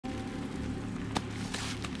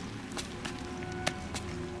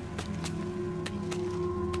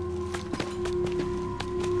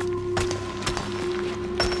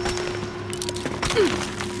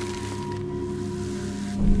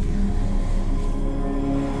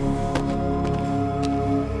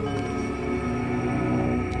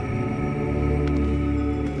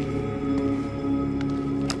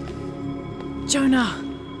Jonah!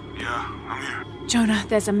 Yeah, I'm here. Jonah,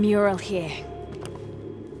 there's a mural here.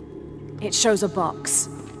 It shows a box.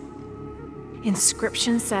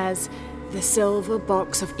 Inscription says, "The silver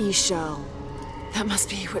box of Ishal." That must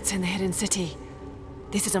be what's in the hidden city.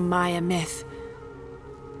 This is a Maya myth.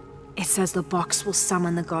 It says the box will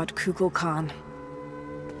summon the god Kukulkan.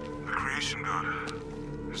 The creation god.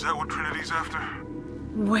 Is that what Trinity's after?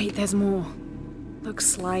 Wait, there's more.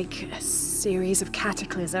 Looks like a series of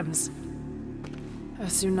cataclysms. A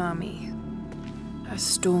tsunami. A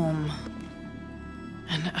storm.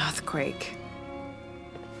 An earthquake.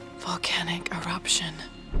 Volcanic eruption.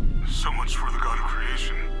 So much for the god of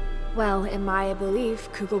creation. Well, in Maya belief,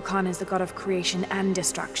 Kukulkan is the god of creation and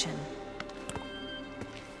destruction.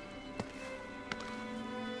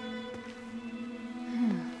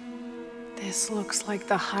 This looks like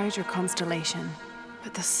the Hydra constellation,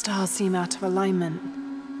 but the stars seem out of alignment.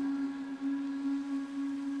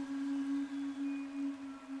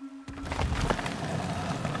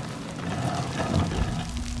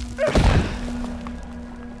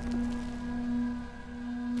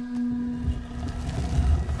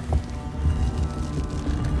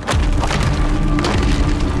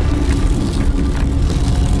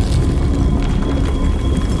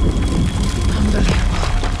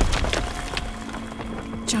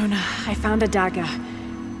 I found a dagger.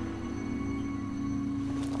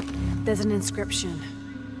 There's an inscription.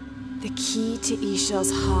 The key to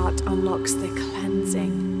Ishal's heart unlocks the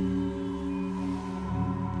cleansing.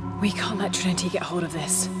 We can't let Trinity get hold of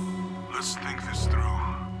this. Let's think this through.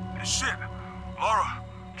 Shit! Lara,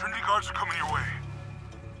 Trinity guards are coming your way.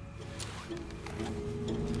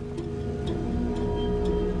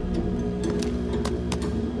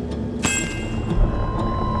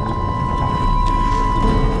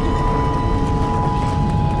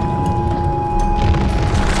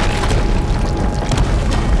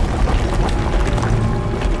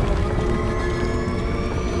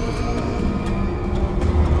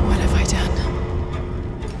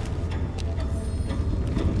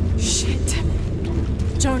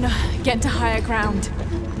 Get to higher ground.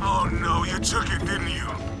 Oh no, you took it, didn't you?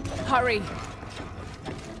 Hurry.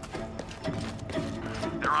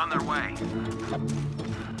 They're on their way.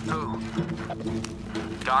 Who?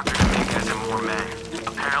 Dr. Dominguez and more men.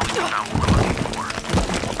 Apparently we found what we're looking for.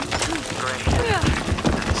 Great. And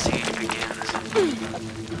the siege begins.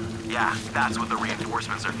 Yeah, that's what the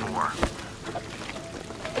reinforcements are for.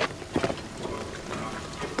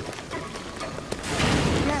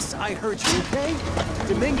 Yes, I heard you, okay?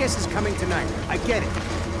 Dominguez is coming tonight. I get it.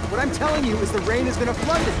 What I'm telling you is the rain is gonna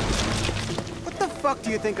flood it. What the fuck do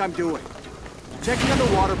you think I'm doing? Checking on the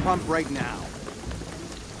water pump right now.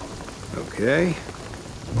 Okay.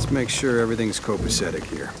 Let's make sure everything's copacetic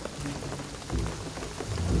here.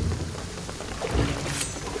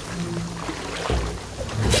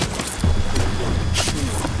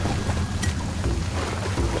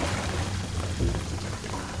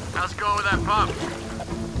 How's it going with that pump?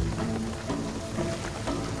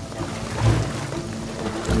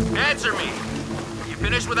 Answer me! You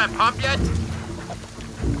finished with that pump yet?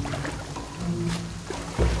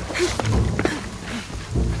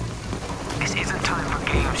 This isn't time for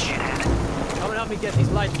games, shithead. Come and help me get these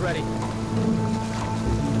lights ready.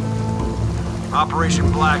 Operation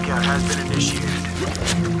Blackout has been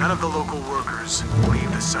initiated. None of the local workers leave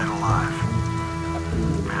the site alive.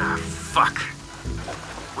 Ah, fuck.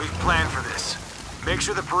 We've planned for this. Make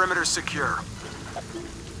sure the perimeter's secure.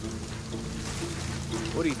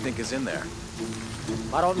 What do you think is in there?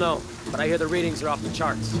 I don't know, but I hear the readings are off the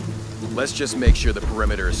charts. Let's just make sure the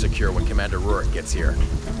perimeter is secure when Commander Rourke gets here.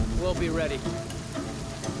 We'll be ready.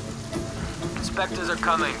 Inspectors are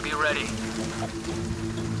coming. Be ready.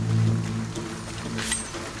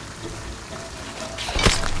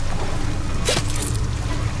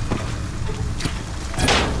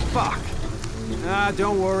 Fuck. Ah,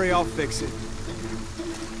 don't worry, I'll fix it.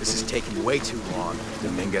 This is taking way too long.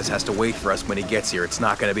 Dominguez has to wait for us when he gets here. It's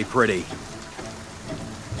not gonna be pretty.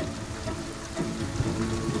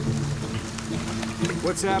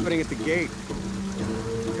 What's happening at the gate?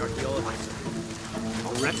 The archaeologist.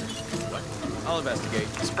 Already? What? I'll investigate.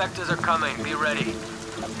 Inspectors are coming. Be ready.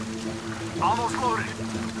 Almost loaded.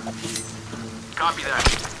 Copy that.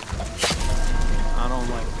 I don't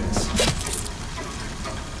like this.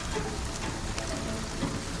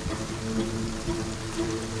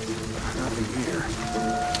 Nothing here.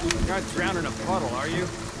 You're not drowning in a puddle, are you?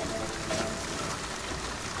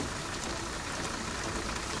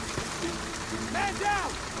 Man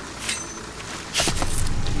down!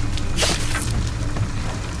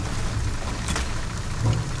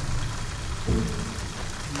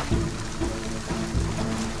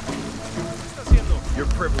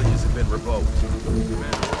 revoked.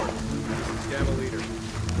 Commander Partie, this is Gamma Leader.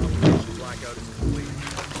 Operation Blackout is complete.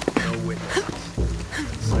 No witnesses.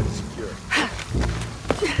 The site is secure.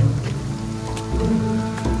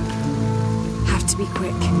 Have to be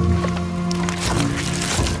quick.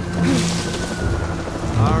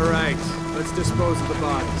 All right, let's dispose of the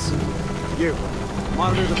bodies. You,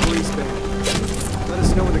 monitor the police van. Let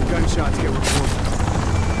us know when the gunshots get reported.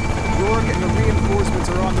 Rourke and the reinforcements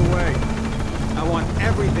are on the way. I want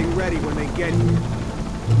everything ready when they get here.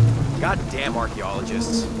 Goddamn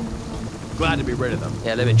archaeologists. Glad to be rid of them.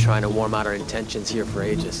 Yeah, they've been trying to warm out our intentions here for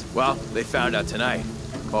ages. Well, they found out tonight.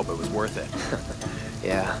 Hope it was worth it.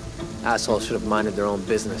 Yeah, assholes should have minded their own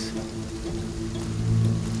business.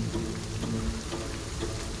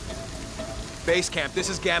 Base camp, this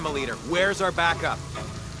is Gamma Leader. Where's our backup?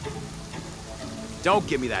 Don't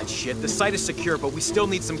give me that shit. The site is secure, but we still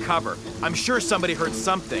need some cover. I'm sure somebody heard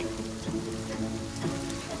something.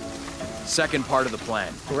 Second part of the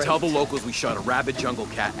plan. Great. Tell the locals we shot a rabid jungle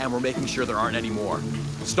cat and we're making sure there aren't any more.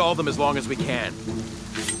 Stall them as long as we can.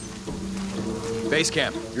 Base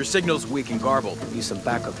camp, your signal's weak and garbled. Need some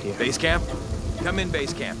backup here. Base camp? Come in,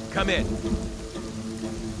 base camp. Come in.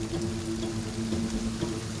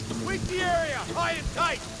 Sweep the area! High and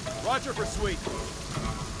tight! Roger for sweep.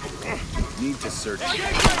 Need to search.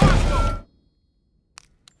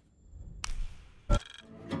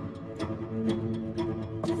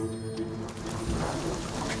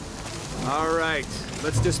 All right,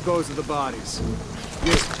 let's dispose of the bodies.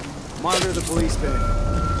 You, monitor the police van.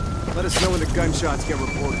 Let us know when the gunshots get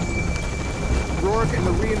reported. Rourke and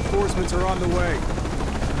the reinforcements are on the way.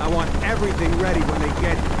 I want everything ready when they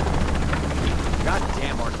get here.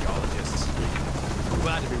 Goddamn archaeologists.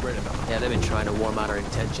 Glad to be rid of them. Yeah, they've been trying to warm out our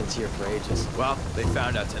intentions here for ages. Well, they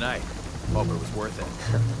found out tonight. Hope it was worth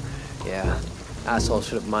it. Yeah, assholes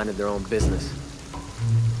should have minded their own business.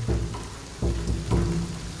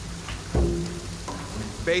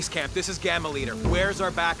 Base camp, this is Gamma Leader. Where's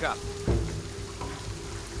our backup?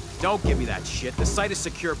 Don't give me that shit. The site is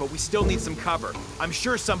secure, but we still need some cover. I'm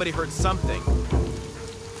sure somebody heard something.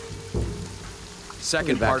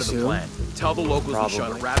 Second part of the plan. Tell the locals we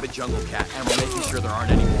shot a rabid jungle cat and we're making sure there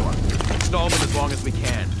aren't any more. Stall them as long as we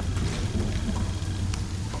can.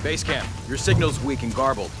 Base camp, your signal's weak and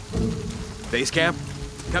garbled. Base camp?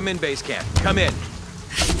 Come in, base camp. Come in.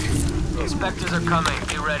 Inspectors are coming.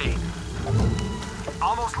 Be ready.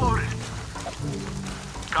 Almost loaded.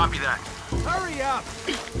 Copy that. Hurry up!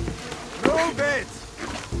 Move it!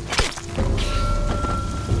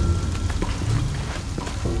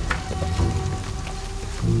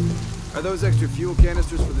 Are those extra fuel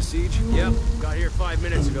canisters for the siege? Yep. Got here 5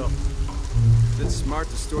 minutes ago. Is it smart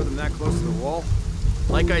to store them that close to the wall?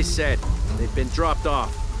 Like I said, they've been dropped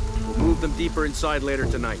off. We'll move them deeper inside later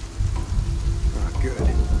tonight. Ah, good.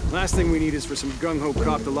 Last thing we need is for some gung-ho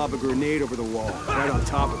cop to lob a grenade over the wall, right on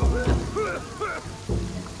top of them.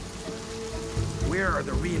 Where are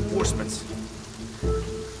the reinforcements?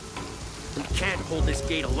 We can't hold this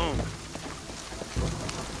gate alone.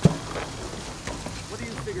 What do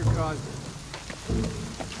you figure caused it?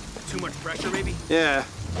 Too much pressure, maybe? Yeah,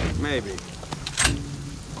 maybe.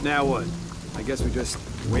 Now what? I guess we just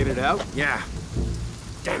wait it out? Yeah.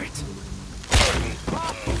 Damn it.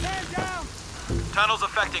 Stand down! Tunnels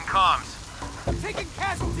affecting comms. Taking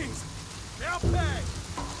casualties! Now pay!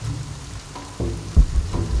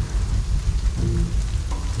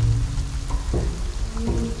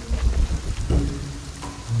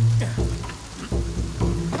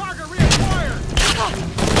 Target reacquired!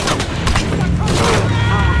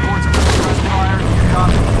 Reports of suppressed fire.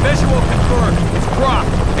 Copy. Visual confirmed. It's Brock.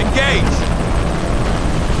 Engage.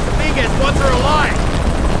 Dominguez wants her alive!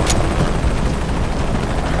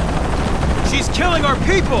 She's killing our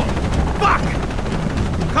people! Fuck!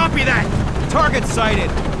 Copy that! Target sighted!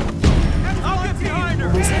 I'll get behind her!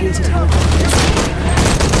 Always hated helicopters.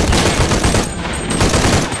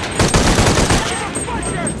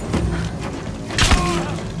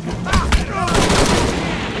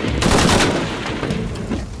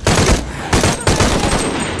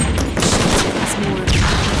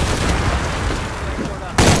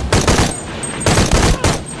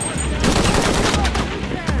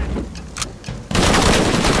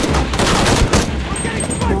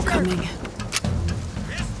 More coming.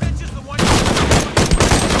 This bitch is the one.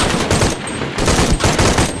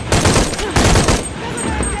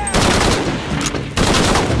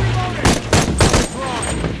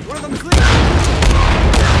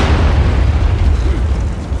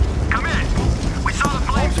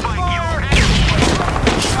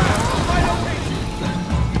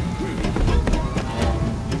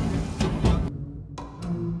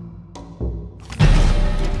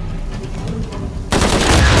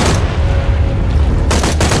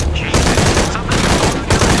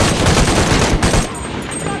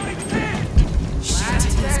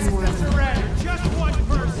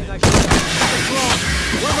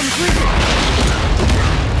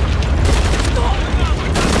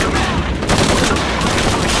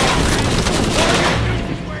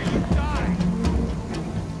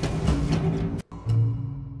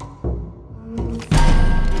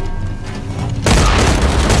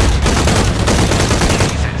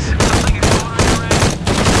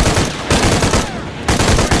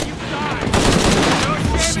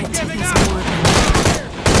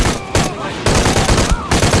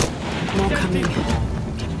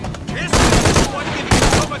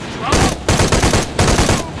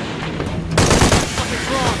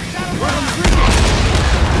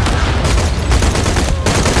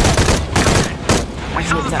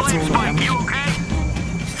 flame spike. You okay?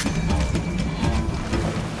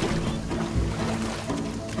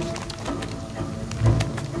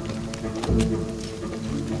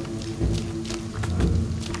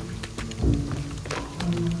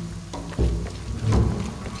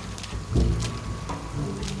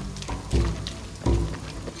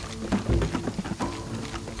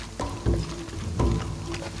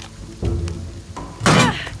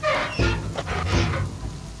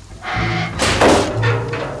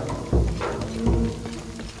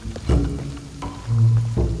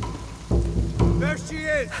 There she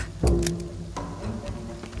is!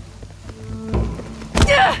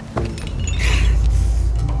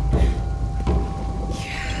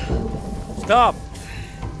 Stop!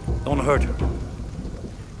 Don't hurt her.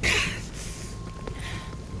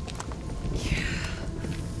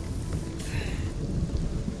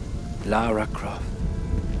 Lara Croft.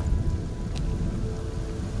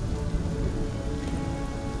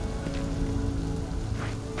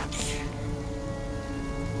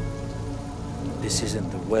 This isn't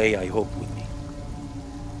the way I hoped would be.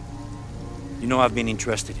 You know I've been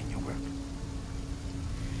interested in your work.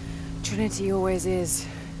 Trinity always is.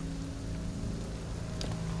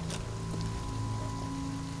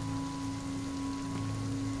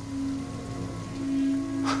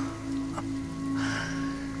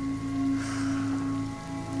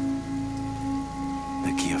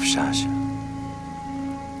 The key of Shasha.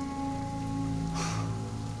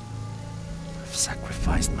 I've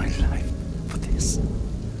sacrificed my life for this.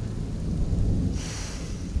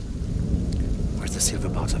 Where's the silver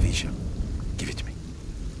box of Isha? Give it to me.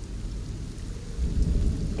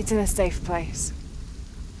 It's in a safe place.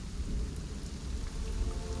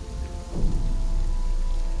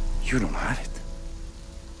 You don't have it.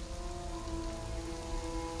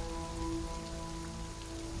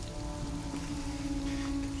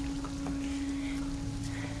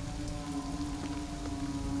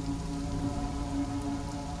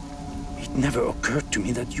 It never occurred to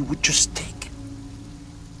me that you would just take it.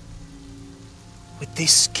 With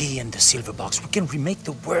this key and the silver box, we can remake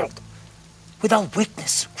the world without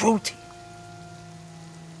weakness, cruelty.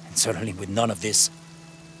 And certainly with none of this.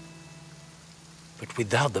 But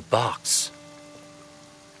without the box,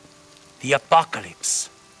 the apocalypse,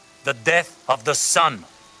 the death of the sun.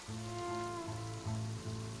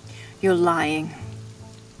 You're lying.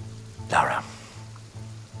 Lara,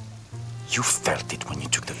 you felt it when you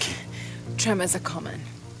took the key. Tremors are common.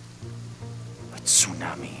 But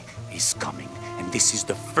tsunami is coming, and this is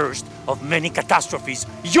the first of many catastrophes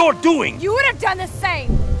you're doing! You would have done the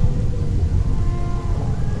same!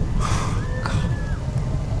 God.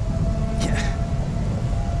 Yeah.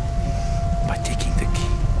 By taking the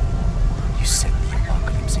key, you set the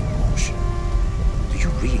apocalypse in motion. Do you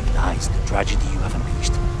realize the tragedy you have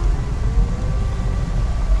unleashed?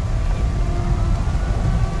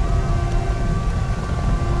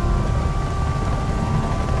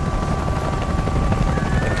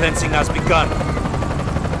 Cleansing has begun.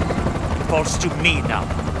 It falls to me now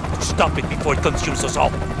to stop it before it consumes us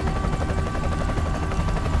all.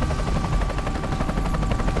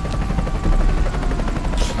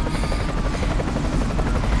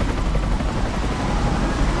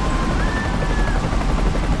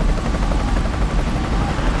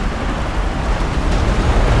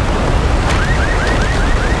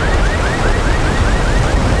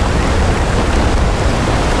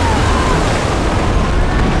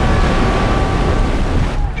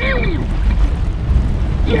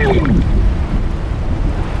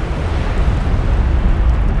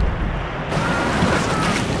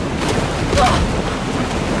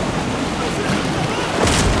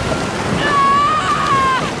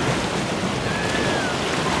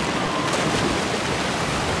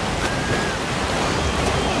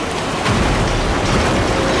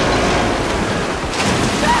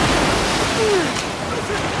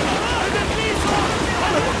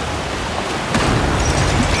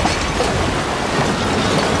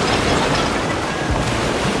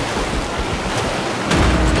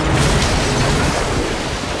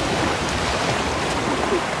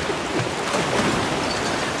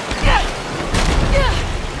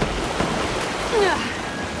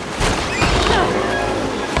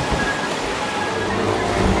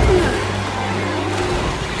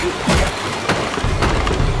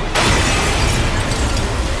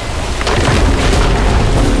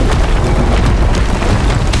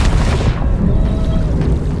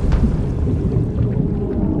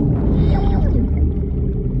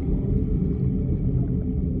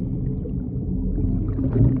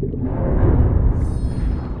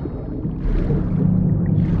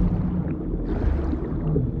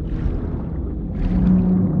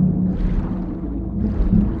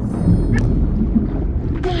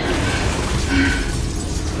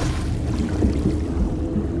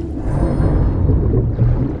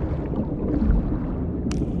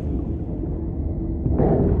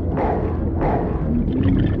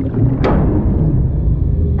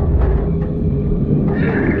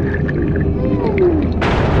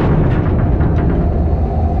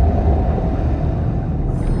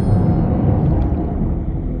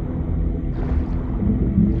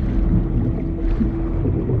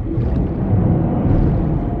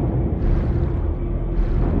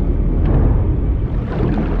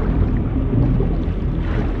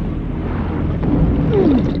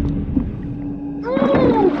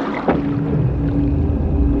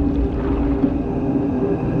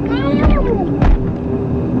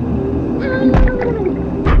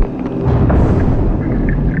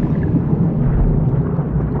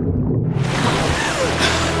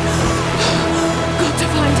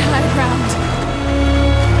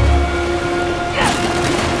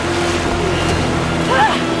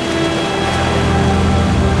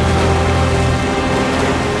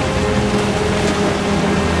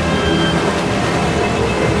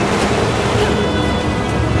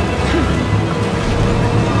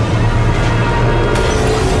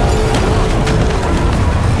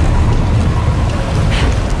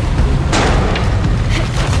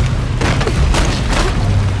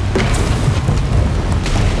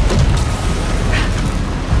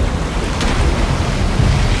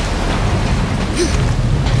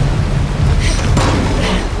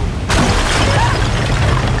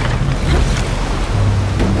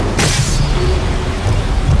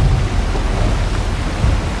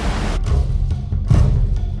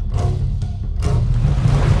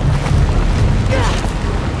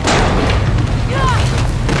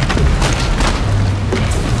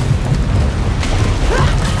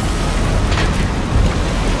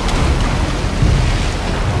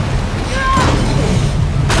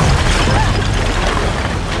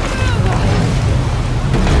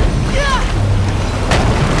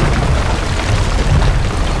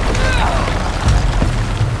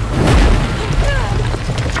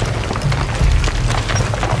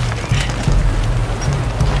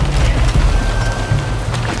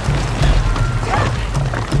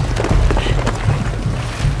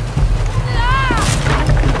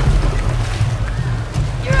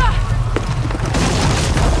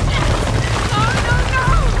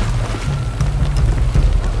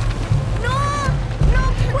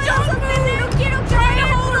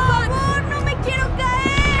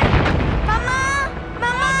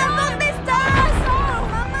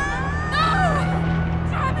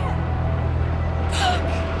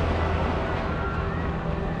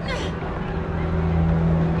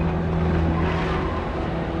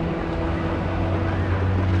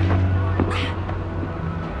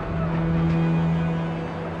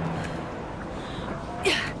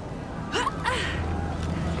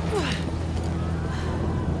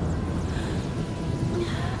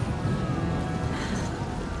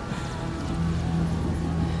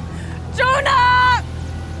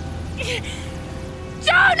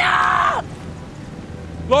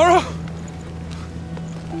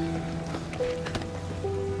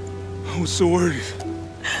 so worried?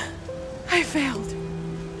 I failed.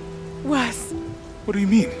 Worse. What do you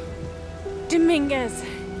mean? Dominguez.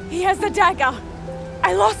 He has the dagger.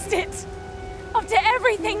 I lost it. After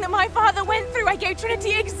everything that my father went through, I gave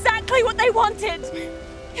Trinity exactly what they wanted.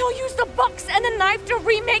 He'll use the box and the knife to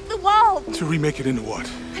remake the world. To remake it into what?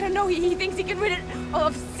 I don't know. He thinks he can rid it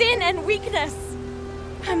of sin and weakness.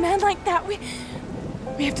 A man like that, we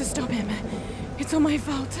have to stop him. It's all my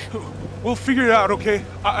fault. We'll figure it out, okay?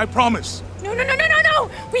 I promise. No!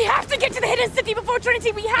 We have to get to the hidden city before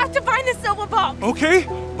Trinity. We have to find the silver box. Okay,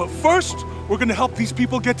 but first, we're gonna help these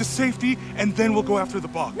people get to safety, and then we'll go after the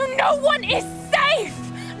box. No one is safe!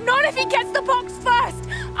 Not if he gets the box first!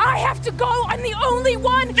 I have to go! I'm the only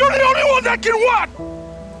one! You're the only one that can what?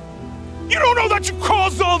 You don't know that you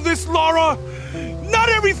caused all this, Lara! Not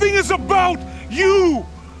everything is about you!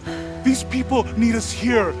 These people need us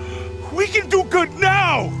here. We can do good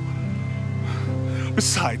now!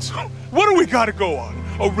 Besides, what do we gotta go on?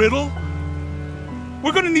 A riddle?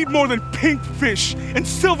 We're gonna need more than pink fish and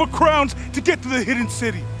silver crowns to get to the hidden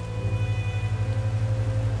city.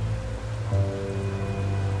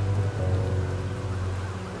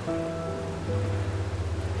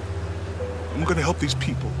 I'm gonna help these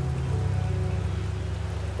people.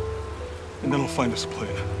 And then I'll find us a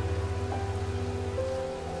plane.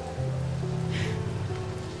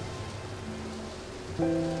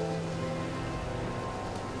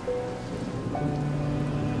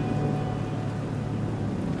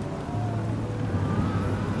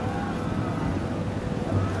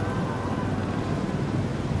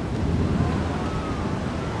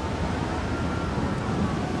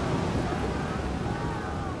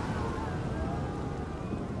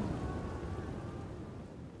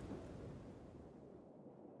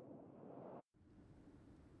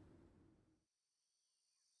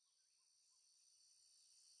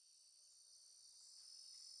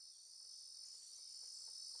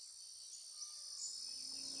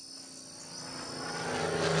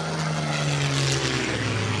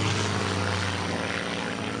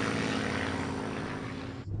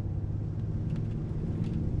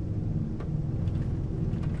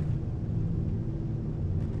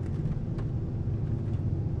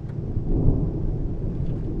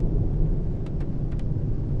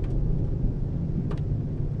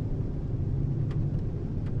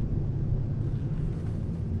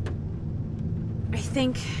 I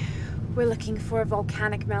think we're looking for a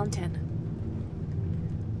volcanic mountain.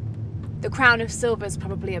 The crown of silver is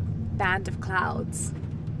probably a band of clouds.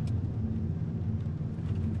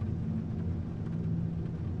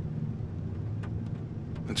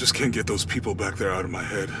 I just can't get those people back there out of my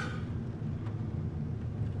head.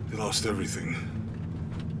 They lost everything.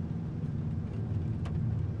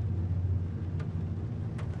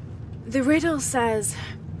 The riddle says,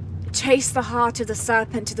 chase the heart of the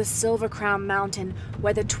serpent to the Silver Crown Mountain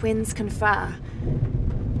where the twins confer.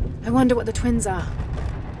 I wonder what the twins are.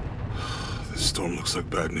 This storm looks like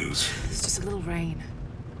bad news. It's just a little rain.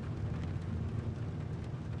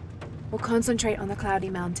 We'll concentrate on the Cloudy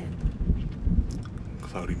Mountain.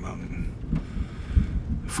 Cloudy Mountain.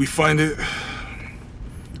 If we find it,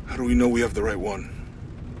 how do we know we have the right one?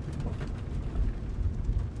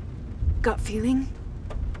 Gut feeling?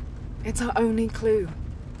 It's our only clue.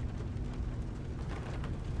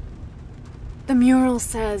 The mural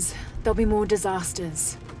says there'll be more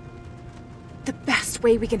disasters. The best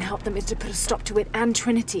way we can help them is to put a stop to it and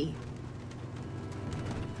Trinity.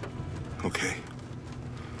 Okay.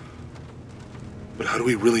 But how do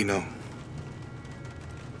we really know?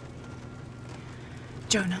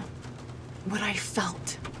 Jonah, what I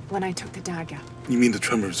felt when I took the dagger. You mean the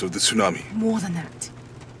tremors of the tsunami? More than that.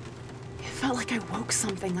 It felt like I woke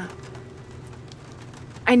something up.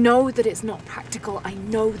 I know that it's not practical. I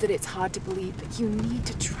know that it's hard to believe, but you need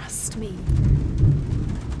to trust me.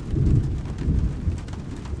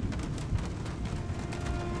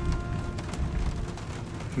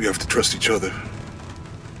 We have to trust each other.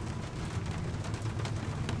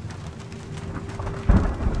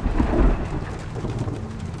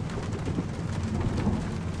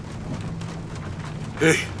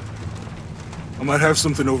 Hey, I might have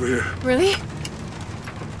something over here. Really?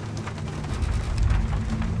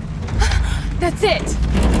 That's it!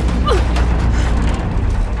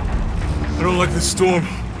 I don't like this storm.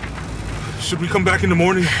 Should we come back in the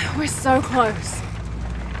morning? We're so close.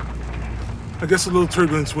 I guess a little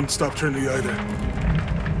turbulence wouldn't stop Trinity either.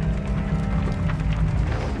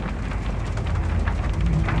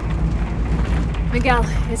 Miguel,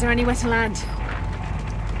 is there anywhere to land?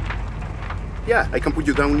 Yeah, I can put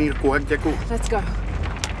you down near Coagyako. Let's go.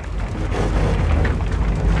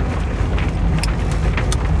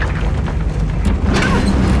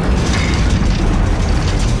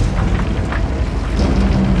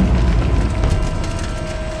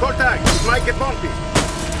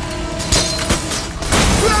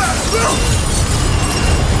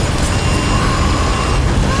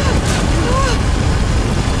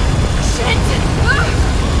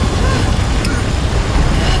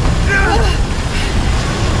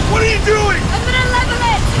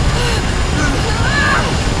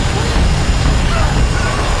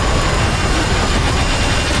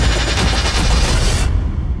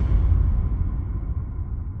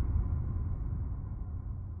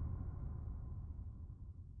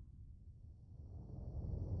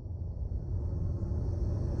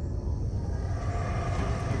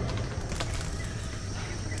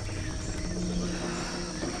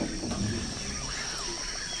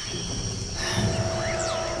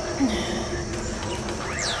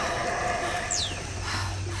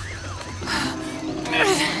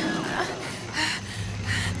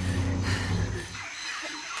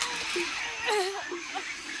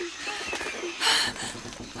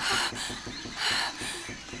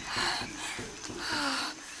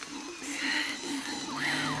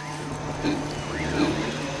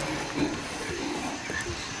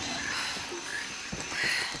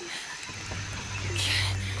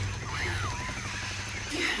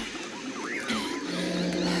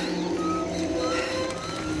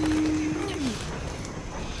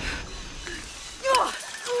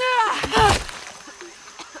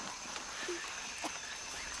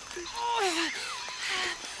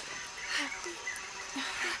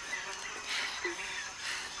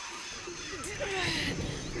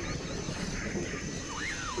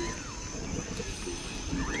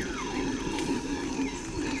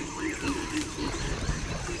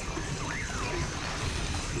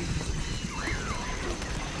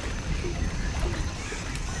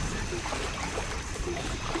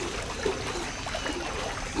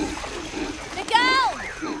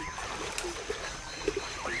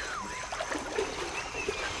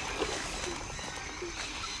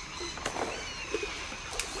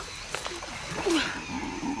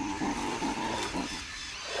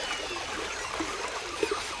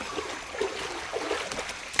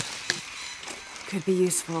 Could be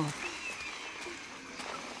useful.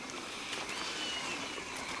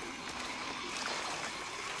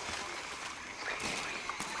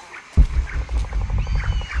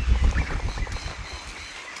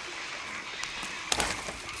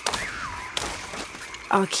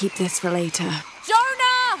 I'll keep this for later.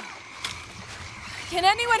 Jonah! Can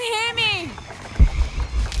anyone hear me?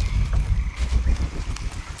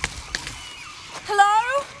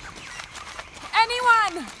 Hello?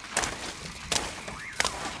 Anyone?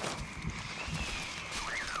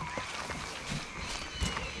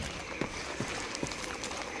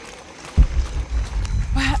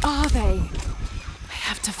 Where are they? I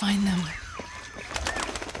have to find them.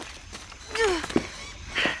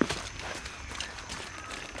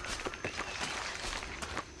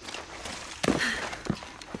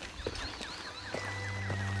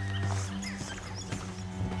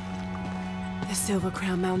 The Silver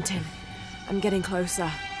Crown Mountain. I'm getting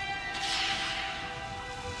closer.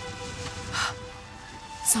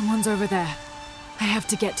 Someone's over there. I have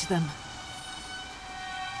to get to them.